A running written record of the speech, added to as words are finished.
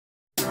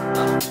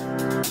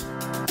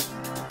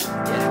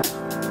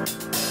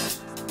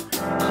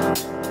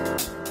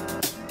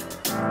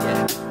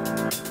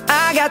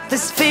got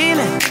this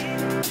feeling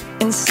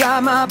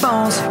inside my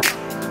bones.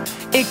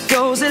 It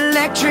goes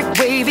electric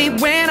wavy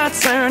when I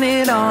turn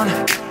it on.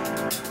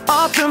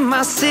 All through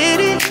my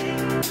city,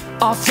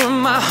 all through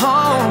my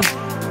home.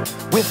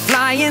 We're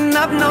flying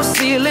up, no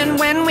ceiling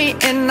when we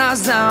in our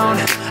zone.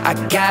 I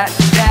got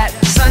that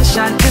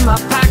sunshine in my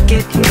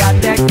pocket, got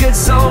that good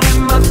soul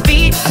in my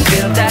feet. I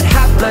feel that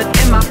hot blood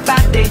in my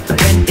body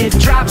when it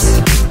drops.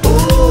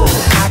 Ooh,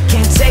 I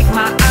can't take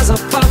my eyes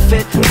off of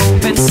it,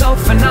 moving so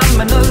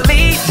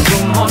phenomenally.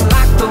 You're more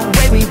like the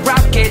way we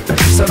rock it,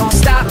 so don't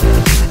stop.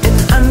 And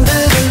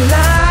under the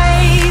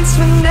lights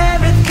when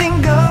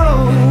everything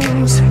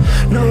goes,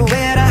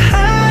 nowhere to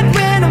hide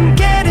when I'm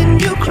getting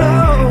you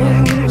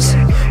close.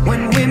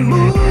 When we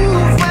move,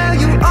 well,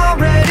 you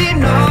already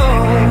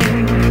know.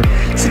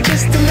 So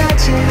just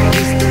imagine.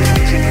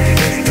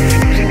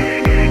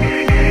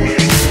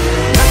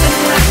 Nothing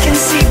I can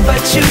see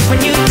but you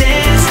when you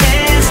dance,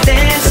 dance,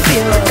 dance.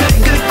 Feel good,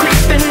 good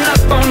creeping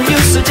up on you.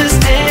 So just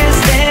dance,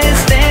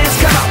 dance, dance.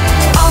 Come on.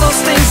 All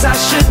those things I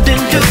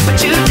shouldn't do, but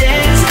you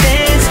dance,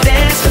 dance,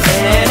 dance.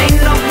 And ain't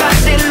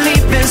nobody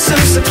leaving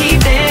soon, so keep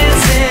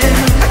dancing.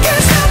 I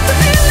can't stop the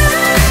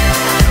feeling.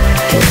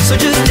 So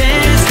just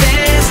dance,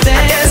 dance,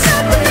 dance.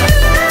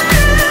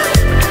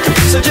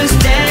 So just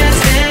dance,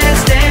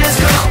 dance, dance,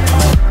 come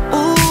on.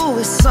 Ooh,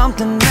 it's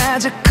something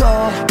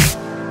magical.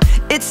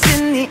 It's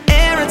in the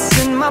air, it's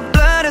in my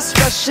blood, it's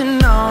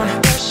rushing on.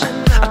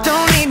 I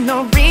don't need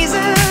no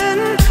reason,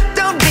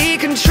 don't need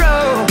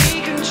control.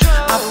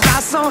 I fly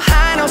so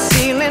high, no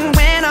ceiling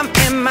when I'm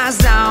in my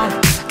zone.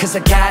 Cause I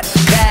got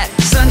that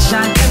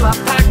sunshine in my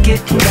pocket,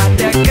 got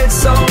that good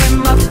soul in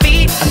my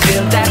feet. I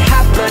feel that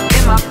hot blood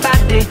in my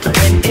body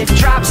when it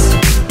drops.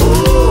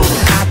 Ooh,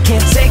 I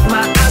can't take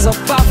my eyes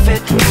off of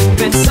it,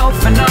 moving so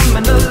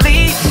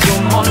phenomenally.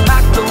 You're more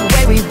like the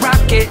way we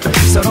rock it,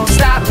 so don't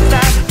stop,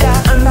 stop,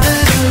 stop. Under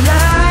the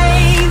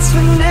lights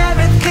when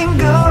everything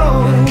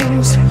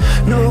goes,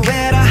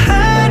 nowhere to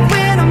hide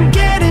when I'm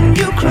getting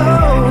you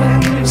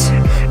close.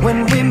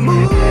 When we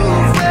move,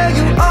 well,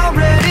 you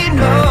already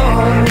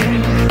know.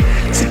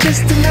 So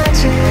just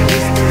imagine.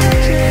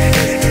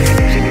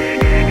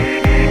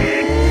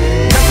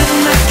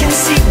 Nothing I can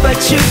see but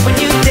you when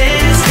you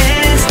dance,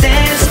 dance,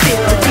 dance.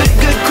 Feel good,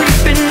 good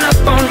creeping up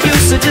on you.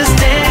 So just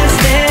dance,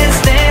 dance,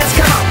 dance.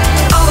 Come on.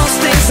 All those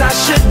things I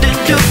shouldn't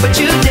do, but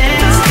you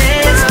dance,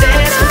 dance,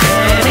 dance.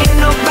 And ain't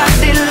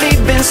nobody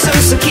leaving soon,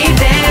 so keep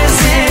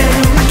dancing.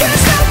 I can't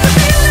stop the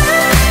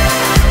feeling.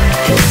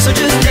 So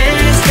just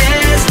dance,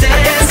 dance,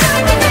 dance.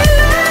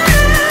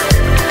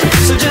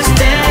 So just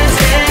dance,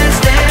 dance,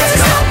 dance.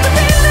 Come on.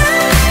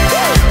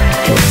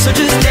 So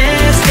just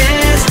dance,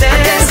 dance, dance. I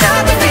can't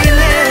stop the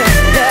feeling,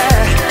 yeah.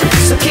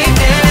 So keep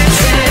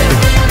dancing.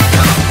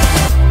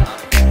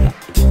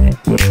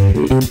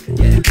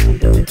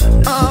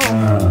 Oh,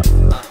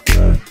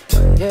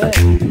 yeah,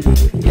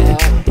 yeah.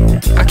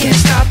 I can't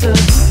stop the.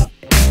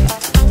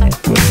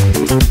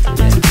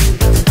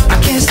 I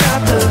can't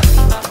stop the.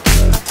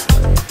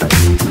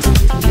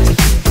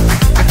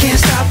 I can't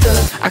stop the.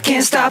 I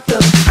can't stop the.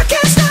 I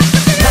can't stop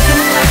the.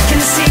 Nothing I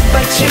can see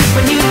but you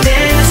when you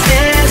dance,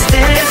 dance,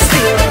 dance.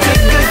 Feel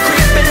good, good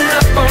creeping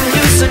up on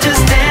you. So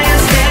just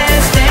dance,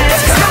 dance,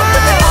 dance. Come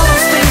on. All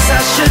those things I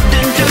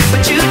shouldn't do,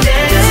 but you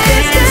dance,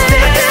 dance,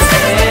 dance.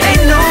 And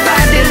ain't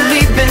nobody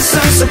leaving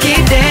soon, so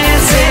keep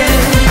dancing.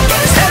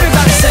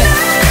 Everybody say.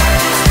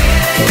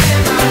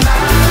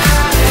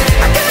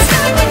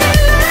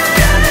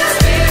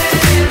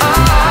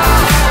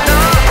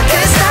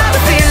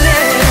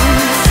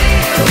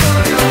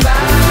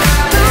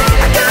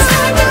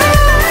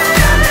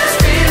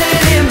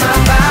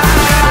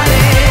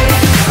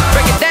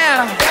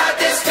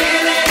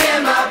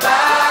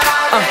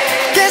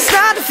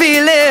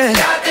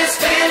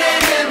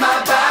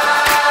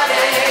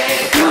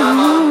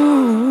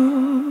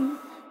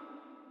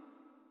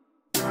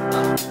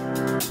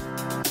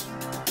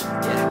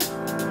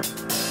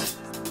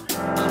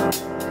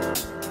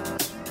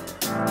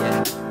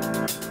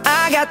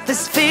 Got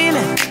this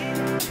feeling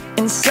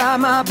inside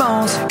my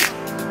bones.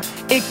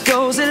 It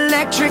goes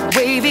electric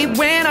wavy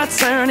when I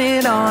turn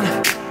it on.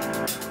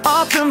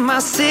 All through my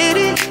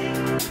city,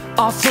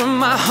 all through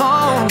my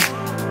home.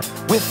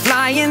 We're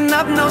flying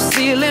up, no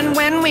ceiling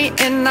when we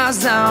in our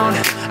zone.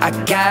 I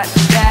got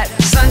that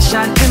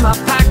sunshine in my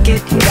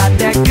pocket, got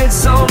that good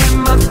soul in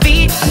my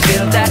feet. I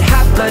feel that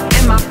hot blood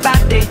in my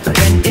body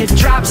when it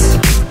drops.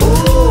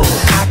 Ooh,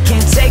 I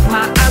can't take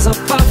my eyes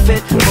off of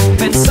it,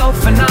 moving so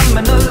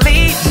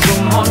phenomenally.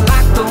 You're more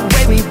like the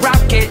way we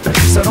rock it,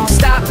 so don't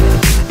stop.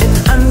 And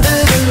under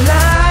the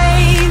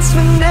lights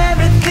when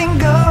everything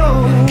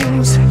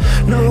goes,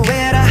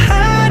 nowhere to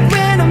hide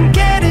when I'm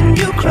getting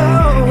you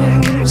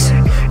close.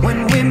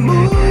 When we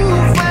move,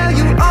 well,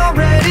 you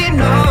already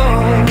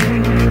know.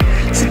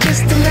 So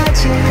just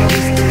imagine.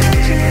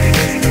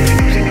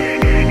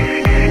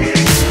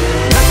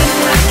 Nothing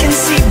I can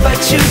see but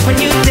you when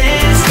you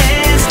dance,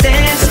 dance,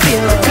 dance.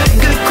 Feel good,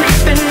 good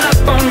creeping up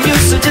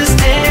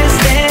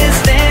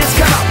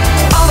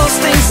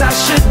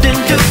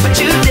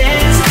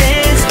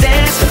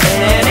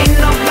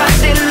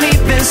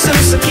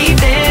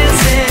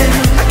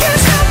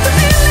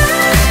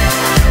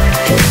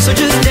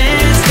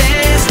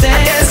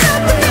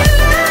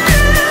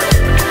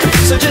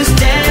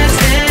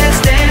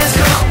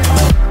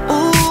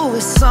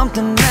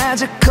something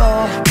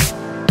magical.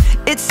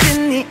 It's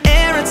in the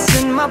air,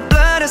 it's in my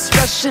blood, it's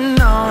rushing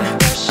on.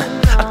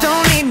 I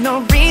don't need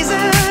no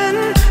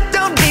reason,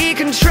 don't be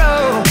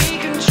control.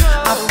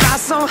 I fly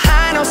so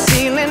high, no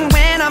ceiling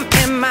when I'm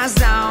in my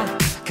zone.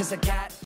 'Cause I got